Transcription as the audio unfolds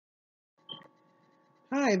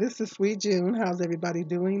Hi, this is Sweet June. How's everybody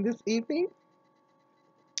doing this evening?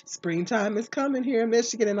 Springtime is coming here in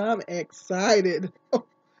Michigan and I'm excited.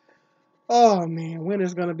 Oh man,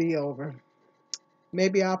 winter's gonna be over.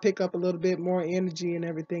 Maybe I'll pick up a little bit more energy and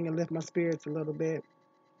everything and lift my spirits a little bit.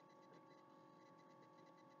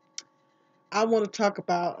 I want to talk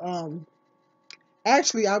about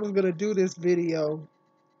actually I was gonna do this video.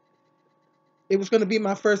 It was gonna be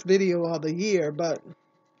my first video of the year, but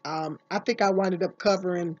I think I winded up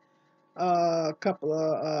covering a couple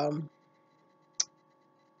of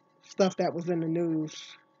stuff that was in the news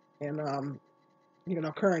and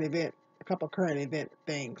current event, a couple current event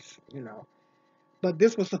things. But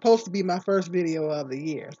this was supposed to be my first video of the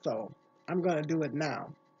year, so I'm gonna do it now.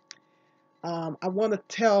 I want to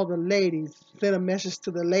tell the ladies, send a message to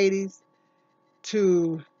the ladies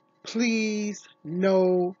to please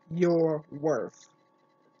know your worth.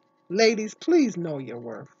 Ladies, please know your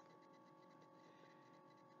worth.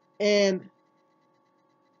 And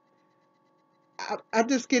I'm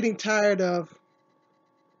just getting tired of.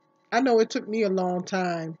 I know it took me a long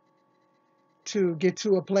time to get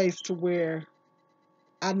to a place to where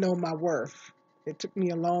I know my worth. It took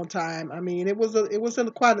me a long time. I mean, it was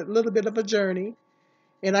quite a little bit of a journey,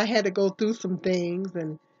 and I had to go through some things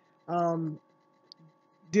and um,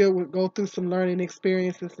 go through some learning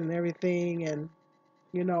experiences and everything, and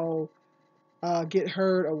you know, get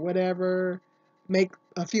hurt or whatever.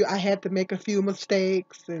 I had to make a few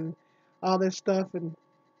mistakes and all this stuff, and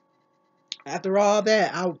after all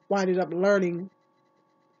that, I winded up learning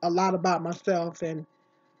a lot about myself, and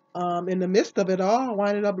in the midst of it all, I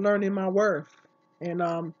winded up learning my worth.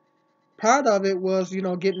 And part of it was,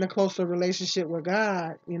 getting a closer relationship with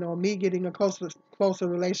God. Me getting a closer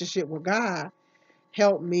relationship with God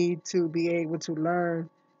helped me to be able to learn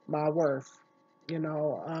my worth.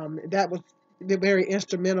 That was very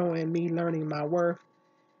instrumental in me learning my worth,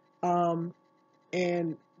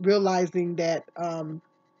 and realizing that, I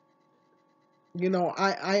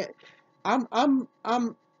I'm I'm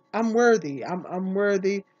I'm I'm worthy. I'm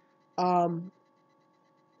worthy. Um,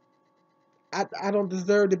 I don't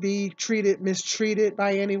deserve to be mistreated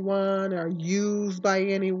by anyone or used by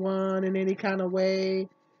anyone in any kind of way,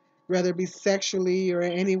 whether it be sexually or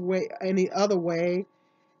any other way.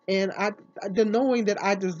 And the knowing that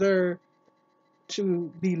I deserve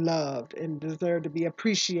to be loved and deserve to be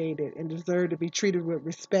appreciated and deserve to be treated with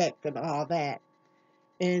respect and all that.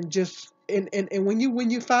 And just and when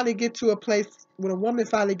you finally get to a place, when a woman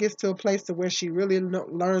finally gets to a place to where she really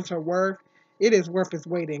learns her worth, it is worth its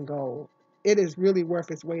weight in gold. It is really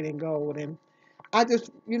worth its weight in gold. And I just,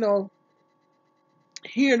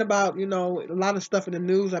 hearing about, a lot of stuff in the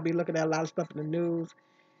news. I've been looking at a lot of stuff in the news,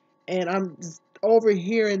 and I'm just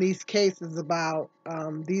overhearing these cases about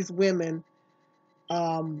these women,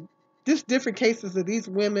 um, just different cases of these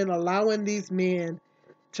women allowing these men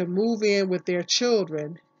to move in with their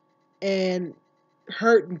children and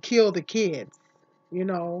hurt and kill the kids, you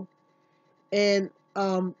know. And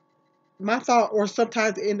my thought, or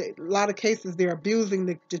sometimes in a lot of cases, they're abusing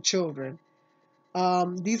the children.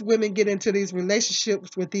 These women get into these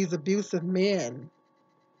relationships with these abusive men,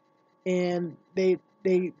 and they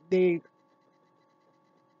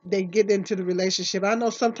get into the relationship. I know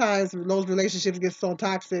sometimes those relationships get so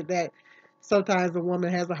toxic that sometimes the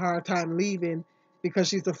woman has a hard time leaving because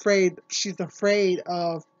she's afraid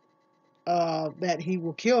of that he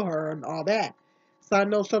will kill her and all that. So I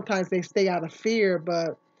know sometimes they stay out of fear,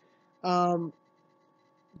 but um,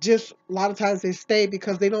 just a lot of times they stay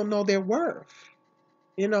because they don't know their worth.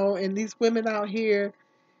 And these women out here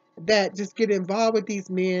that just get involved with these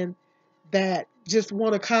men that just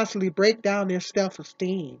want to constantly break down their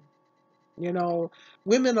self-esteem. You know,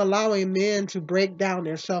 Women allowing men to break down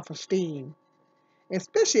their self-esteem,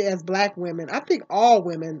 especially as black women. I think all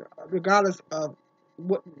women, regardless of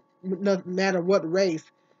what, no matter what race,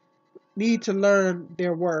 need to learn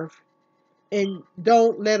their worth, and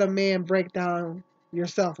don't let a man break down your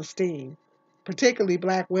self-esteem, particularly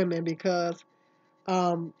black women, because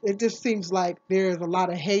it just seems like there's a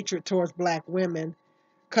lot of hatred towards black women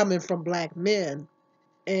coming from black men.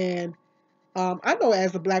 And I know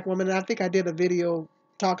as a black woman, and I think I did a video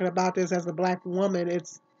talking about this, as a black woman,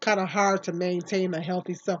 it's kind of hard to maintain a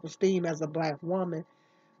healthy self-esteem as a black woman.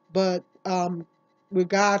 But with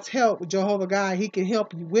God's help, with Jehovah God, He can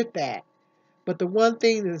help you with that. But the one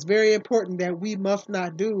thing that is very important that we must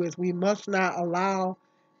not do is we must not allow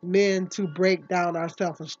men to break down our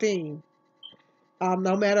self-esteem.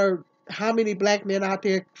 No matter how many black men out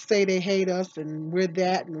there say they hate us and we're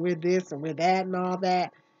that and we're this and we're that and all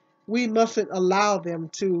that, we mustn't allow them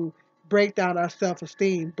to break down our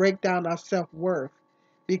self-esteem, break down our self-worth,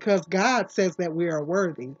 because God says that we are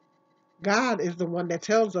worthy. God is the one that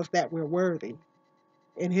tells us that we're worthy.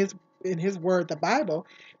 In his word, the Bible,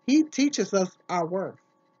 he teaches us our worth.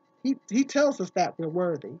 He tells us that we're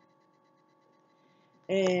worthy.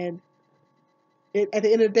 And at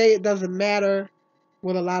the end of the day, it doesn't matter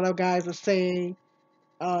what a lot of guys are saying,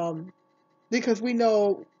 um, because we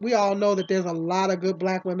all know that there's a lot of good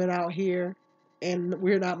black women out here, and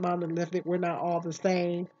we're not monolithic. We're not all the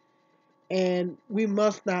same, and we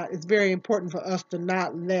must not. It's very important for us to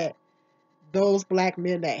not let those black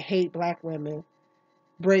men that hate black women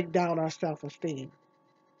break down our self-esteem.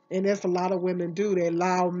 And there's a lot of women do. They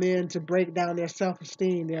allow men to break down their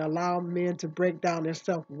self-esteem. They allow men to break down their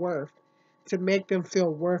self-worth to make them feel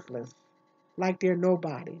worthless, like they're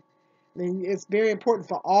nobody. And it's very important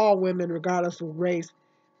for all women, regardless of race,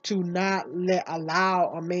 to not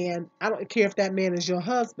allow a man. I don't care if that man is your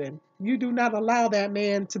husband. You do not allow that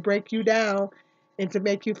man to break you down and to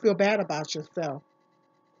make you feel bad about yourself.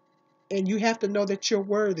 And you have to know that you're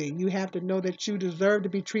worthy. You have to know that you deserve to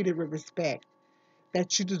be treated with respect,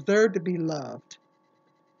 that you deserve to be loved.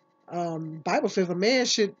 Bible says a man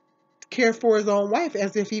should care for his own wife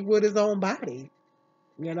as if he would his own body,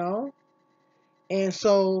 you know? And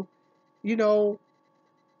so, you know,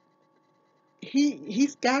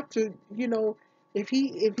 he's got to, if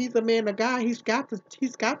he's a man of God, he's got to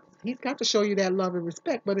show you that love and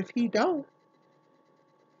respect. But if he don't,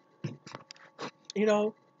 you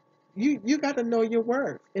know, you got to know your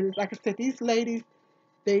worth. And like I said, these ladies,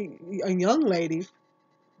 they young ladies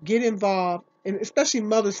get involved, and especially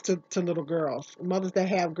mothers to little girls, mothers that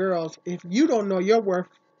have girls. If you don't know your worth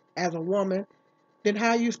as a woman, then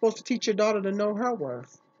how are you supposed to teach your daughter to know her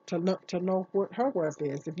worth, to know what her worth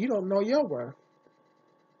is if you don't know your worth?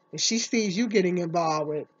 And she sees you getting involved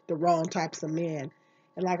with the wrong types of men.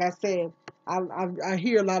 And like I said, I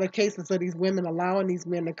hear a lot of cases of these women allowing these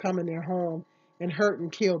men to come in their home and hurt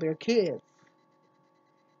and kill their kids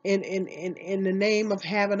in the name of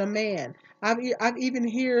having a man. I've even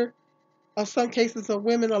hear of some cases of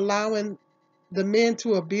women allowing the men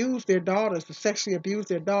to abuse their daughters, to sexually abuse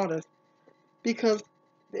their daughters, because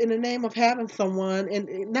in the name of having someone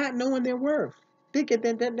and not knowing their worth, thinking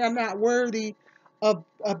that they're not worthy of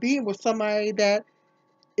being with somebody that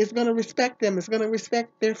is going to respect them, is going to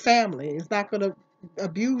respect their family, is not going to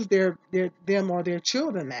abuse them or their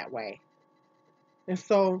children that way. And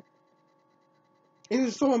so it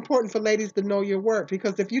is so important for ladies to know your worth,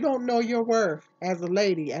 because if you don't know your worth as a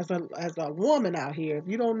lady, as a woman out here, if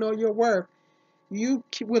you don't know your worth, you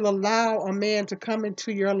will allow a man to come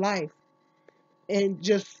into your life and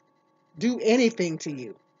just do anything to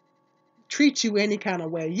you, treat you any kind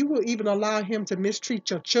of way. You will even allow him to mistreat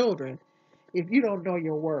your children if you don't know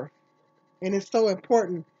your worth. And it's so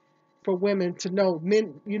important for women to know.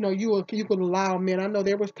 Men, you can allow men. I know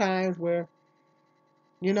there was times where,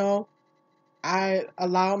 you know, I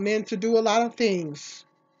allowed men to do a lot of things.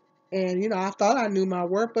 And, I thought I knew my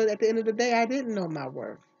worth, but at the end of the day, I didn't know my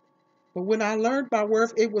worth. But when I learned my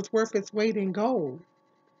worth, it was worth its weight in gold.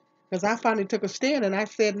 Because I finally took a stand and I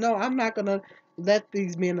said, no, I'm not going to let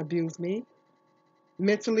these men abuse me,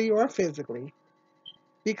 mentally or physically.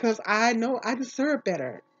 Because I know I deserve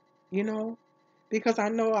better, you know. Because I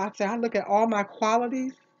look at all my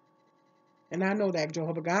qualities, and I know that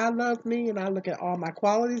Jehovah God loves me, and I look at all my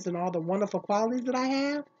qualities and all the wonderful qualities that I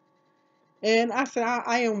have. And I said,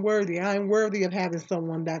 I am worthy. I am worthy of having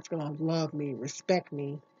someone that's going to love me, respect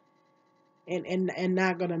me, and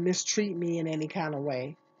not going to mistreat me in any kind of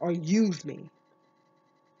way or use me.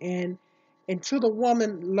 And until the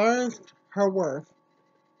woman learns her worth,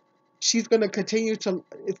 she's going to continue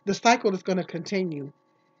the cycle is going to continue.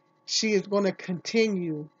 She is going to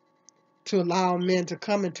continue to allow men to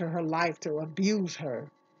come into her life to abuse her,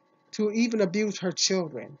 to even abuse her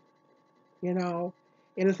children, you know.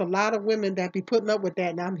 And it's a lot of women that be putting up with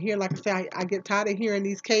that. And I'm here, like I say, I get tired of hearing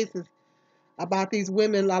these cases about these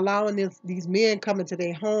women allowing these men come into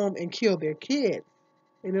their home and kill their kids.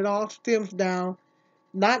 And it all stems down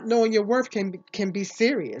not knowing your worth can be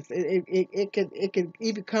serious. It can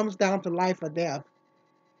even comes down to life or death.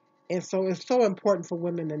 And so it's so important for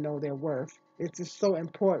women to know their worth. It's just so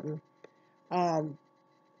important. Um,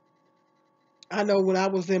 I know when I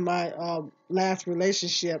was in my last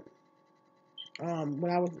relationship,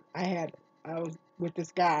 when I was with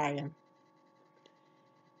this guy, and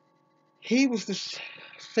he was just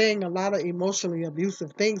saying a lot of emotionally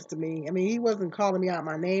abusive things to me. I mean, he wasn't calling me out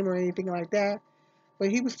my name or anything like that, but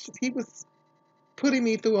he was putting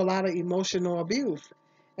me through a lot of emotional abuse.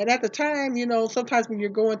 And at the time, sometimes when you're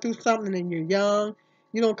going through something and you're young,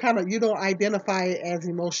 you don't identify it as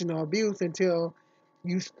emotional abuse until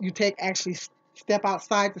you take actually step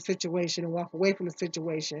outside the situation and walk away from the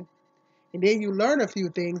situation. And then you learn a few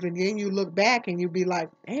things, and then you look back and you be like,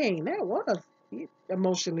 dang, that was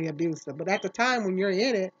emotionally abusive. But at the time when you're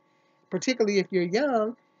in it, particularly if you're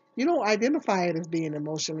young, you don't identify it as being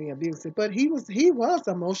emotionally abusive. But he was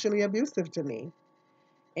emotionally abusive to me.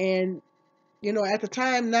 And, at the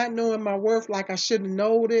time, not knowing my worth like I should have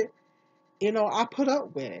known it, I put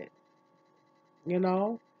up with it, you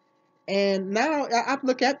know. And now I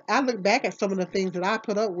look back at some of the things that I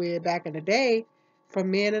put up with back in the day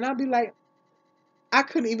from men, and I'll be like, I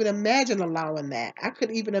couldn't even imagine allowing that. I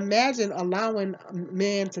couldn't even imagine allowing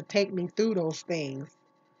men to take me through those things.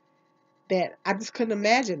 That I just couldn't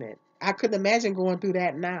imagine it. I couldn't imagine going through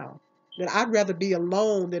that now. That I'd rather be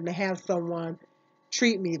alone than to have someone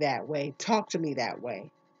treat me that way, talk to me that way,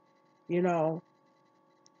 you know.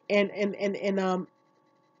 And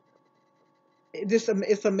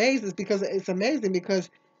it's amazing because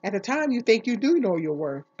at the time you think you do know your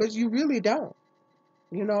worth, but you really don't,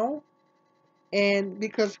 you know. And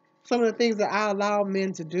because some of the things that I allow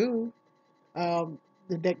men to do, um,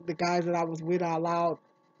 the guys that I was with, I allowed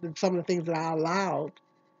some of the things that I allowed.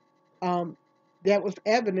 Um, that was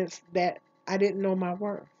evidence that I didn't know my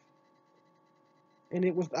worth, and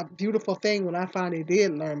it was a beautiful thing when I finally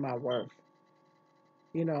did learn my worth.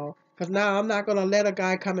 Because now I'm not gonna let a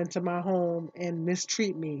guy come into my home and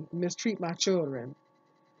mistreat me, mistreat my children.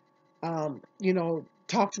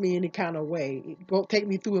 Talk to me any kind of way, go take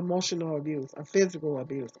me through emotional abuse or physical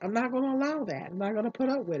abuse. I'm not gonna allow that. I'm not gonna put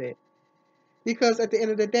up with it. Because at the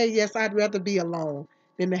end of the day, yes, I'd rather be alone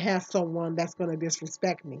than to have someone that's going to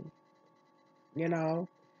disrespect me. You know,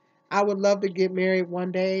 I would love to get married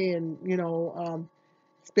one day and,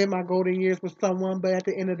 spend my golden years with someone, but at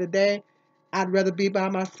the end of the day, I'd rather be by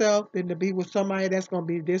myself than to be with somebody that's going to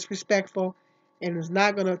be disrespectful and is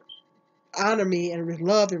not going to honor me and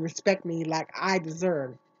love and respect me like I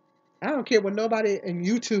deserve. I don't care what nobody in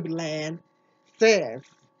YouTube land says.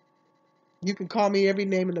 You can call me every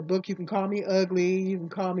name in the book. You can call me ugly. You can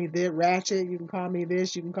call me this ratchet. You can call me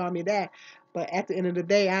this. You can call me that. But at the end of the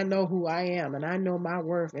day, I know who I am and I know my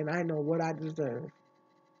worth and I know what I deserve.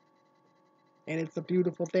 And it's a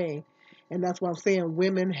beautiful thing. And that's why I'm saying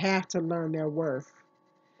women have to learn their worth.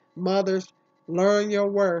 Mothers, learn your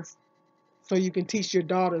worth so you can teach your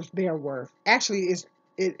daughters their worth. Actually,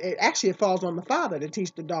 it falls on the father to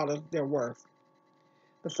teach the daughters their worth.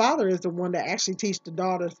 The father is the one that actually teach the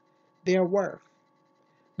daughters their worth.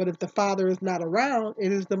 But if the father is not around,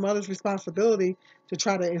 it is the mother's responsibility to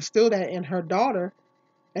try to instill that in her daughter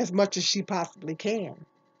as much as she possibly can.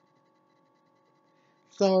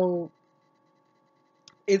 So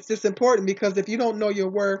it's just important because if you don't know your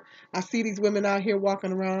worth, I see these women out here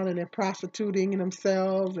walking around and they're prostituting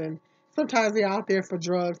themselves, and sometimes they're out there for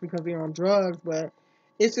drugs because they're on drugs. But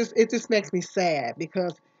it just makes me sad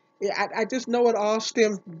because I just know it all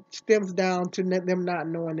stems down to them not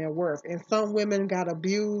knowing their worth. And some women got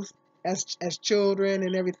abused as children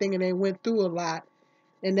and everything, and they went through a lot,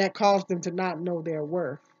 and that caused them to not know their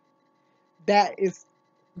worth. That is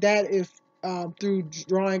through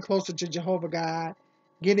drawing closer to Jehovah God,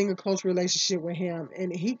 getting a close relationship with Him,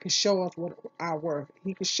 and He could show us what our worth.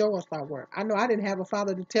 He could show us our worth. I know I didn't have a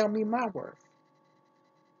father to tell me my worth,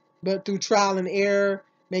 but through trial and error,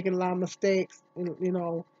 making a lot of mistakes,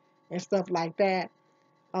 and stuff like that,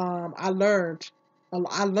 I learned.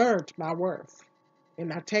 I learned my worth,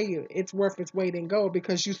 and I tell you, it's worth its weight in gold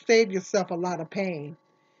because you save yourself a lot of pain.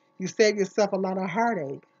 You save yourself a lot of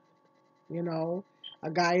heartache. You know, a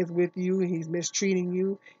guy is with you, he's mistreating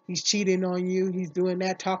you, he's cheating on you, he's doing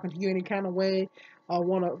that, talking to you any kind of way,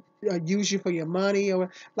 want to use you for your money, or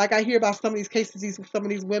like I hear about some of these cases. Some of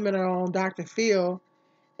these women are on Dr. Phil,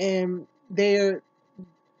 and they're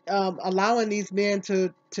allowing these men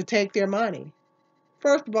to take their money.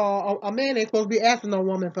 First of all, a man ain't supposed to be asking no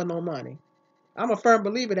woman for no money. I'm a firm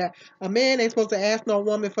believer that a man ain't supposed to ask no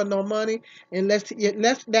woman for no money unless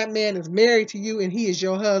that man is married to you and he is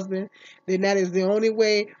your husband. Then that is the only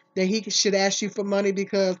way that he should ask you for money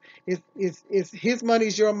because it's his money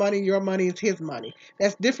is your money is his money.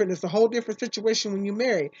 That's different. It's a whole different situation when you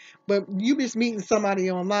marry. But you just meeting somebody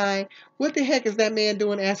online. What the heck is that man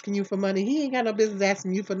doing asking you for money? He ain't got no business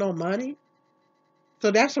asking you for no money.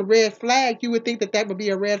 So that's a red flag. You would think that that would be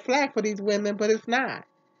a red flag for these women, but it's not.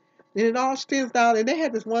 And it all stems down. And they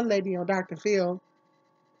had this one lady on Dr. Phil.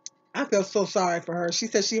 I felt so sorry for her. She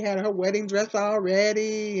said she had her wedding dress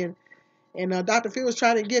already, and Dr. Phil was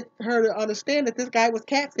trying to get her to understand that this guy was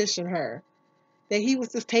catfishing her, that he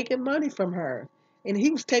was just taking money from her. And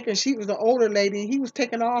she was an older lady, and he was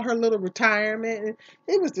taking all her little retirement. And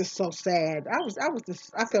it was just so sad.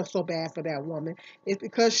 I felt so bad for that woman. It's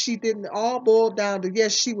because she didn't all boil down to,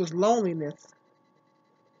 yes, she was loneliness.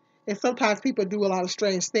 And sometimes people do a lot of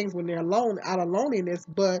strange things when they're alone, out of loneliness,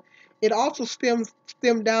 but it also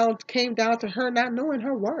came down to her not knowing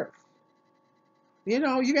her worth. You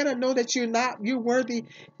got to know that you're worthy.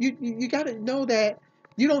 You got to know that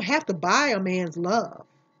you don't have to buy a man's love.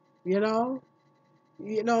 You know,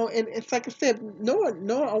 and it's like I said, knowing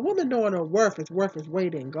a woman knowing her worth is worth its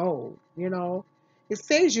weight in gold. It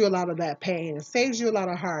saves you a lot of that pain. It saves you a lot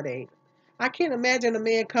of heartache. I can't imagine a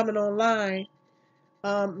man coming online,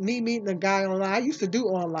 me meeting a guy online. I used to do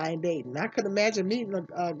online dating. I could imagine meeting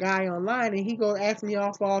a guy online, and he go ask me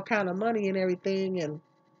off for all kind of money and everything, and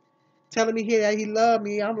telling me here that he loved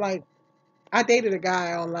me. I'm like, I dated a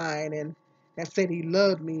guy online, and that said he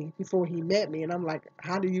loved me before he met me, and I'm like,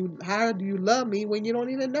 how do you love me when you don't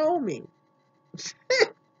even know me? So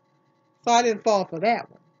I didn't fall for that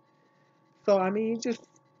one. So I mean,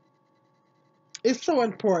 it's so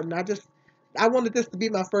important. I wanted this to be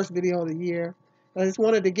my first video of the year. I just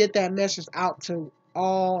wanted to get that message out to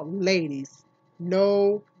all ladies.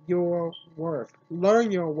 Know your worth.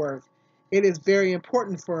 Learn your worth. It is very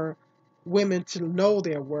important for women to know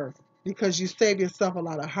their worth, because you save yourself a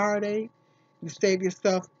lot of heartache. You save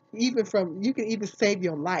yourself you can even save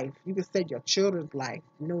your life. You can save your children's life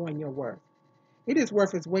knowing your worth. It is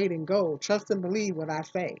worth its weight in gold. Trust and believe what I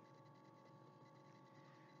say.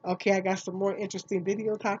 Okay, I got some more interesting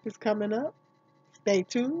video topics coming up. Stay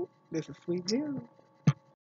tuned. This is Sweet Jill.